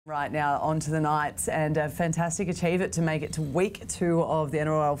Right now, on to the Knights, and a fantastic achievement to make it to week 2 of the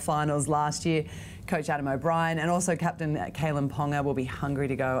NRL finals last year. Coach Adam O'Brien and also Captain Kalyn Ponga will be hungry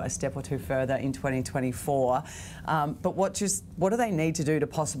to go a step or two further in 2024. But what do they need to do to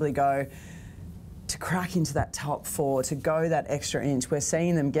possibly go to crack into that top 4, to go that extra inch? We're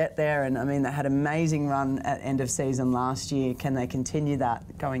seeing them get there, and I mean, they had an amazing run at end of season last year. Can they continue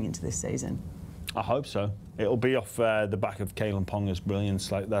that going into this season? I hope so. It'll be off the back of Kalyn Ponga's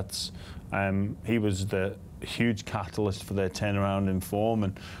brilliance. Like that's, he was the huge catalyst for their turnaround in form,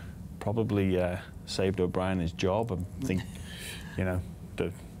 and probably saved O'Brien his job. I think, you know,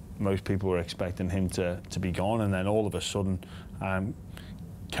 most people were expecting him to be gone, and then all of a sudden,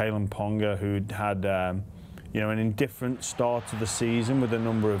 Kalyn Ponga, who'd had you know, an indifferent start to the season with a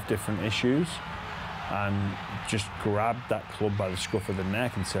number of different issues, and just grabbed that club by the scruff of the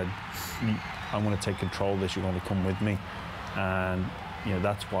neck and said, I'm going to take control of this, you're going to come with me. And you know,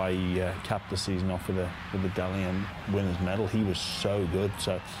 that's why he capped the season off with the Dalian winners medal. He was so good.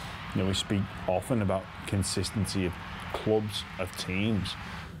 So, you know, we speak often about consistency of clubs, of teams,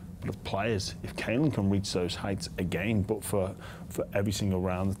 but of players. If Kalyn can reach those heights again, but for every single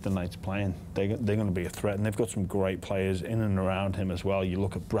round that the Knights playing, they're going to be a threat. And they've got some great players in and around him as well. You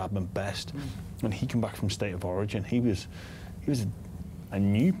look at Bradman Best, when he came back from State of Origin, he was a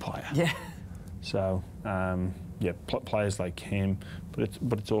new player. Yeah. So yeah, players like him, but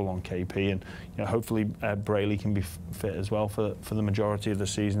it's all on KP, and you know, hopefully Brayley can be fit as well for the majority of the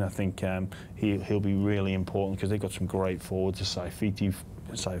season. I think he'll be really important because they've got some great forwards, the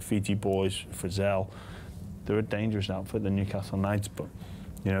Saifiti boys, Frizzell. They're a dangerous outfit, the Newcastle Knights, but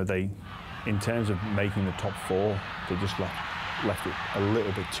you know, they, in terms of making the top 4, they just left it a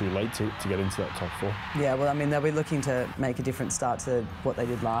little bit too late to get into that top 4. Yeah, well, I mean, they'll be looking to make a different start to what they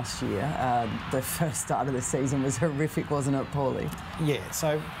did last year. The first start of the season was horrific, wasn't it, Paulie? Yeah,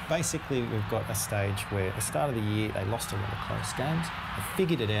 so basically we've got a stage where at the start of the year they lost a lot of close games, they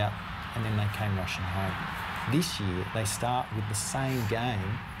figured it out, and then they came rushing home. This year they start with the same game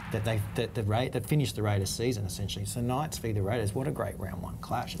that finished the Raiders season, essentially. So Knights v the Raiders, what a great round 1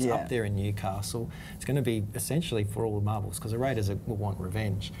 clash. It's up there in Newcastle. It's going to be essentially for all the marbles because the Raiders will want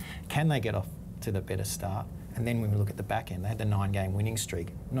revenge. Can they get off to the better start? And then when we look at the back end, they had the 9-game winning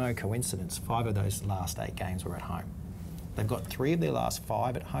streak. No coincidence, 5 of those last 8 games were at home. They've got 3 of their last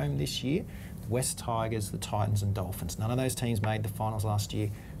 5 at home this year. The West Tigers, the Titans and Dolphins. None of those teams made the finals last year.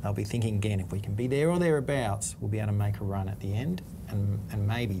 They'll be thinking again, if we can be there or thereabouts, we'll be able to make a run at the end, and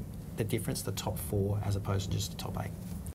maybe the difference, the top 4 as opposed to just the top 8.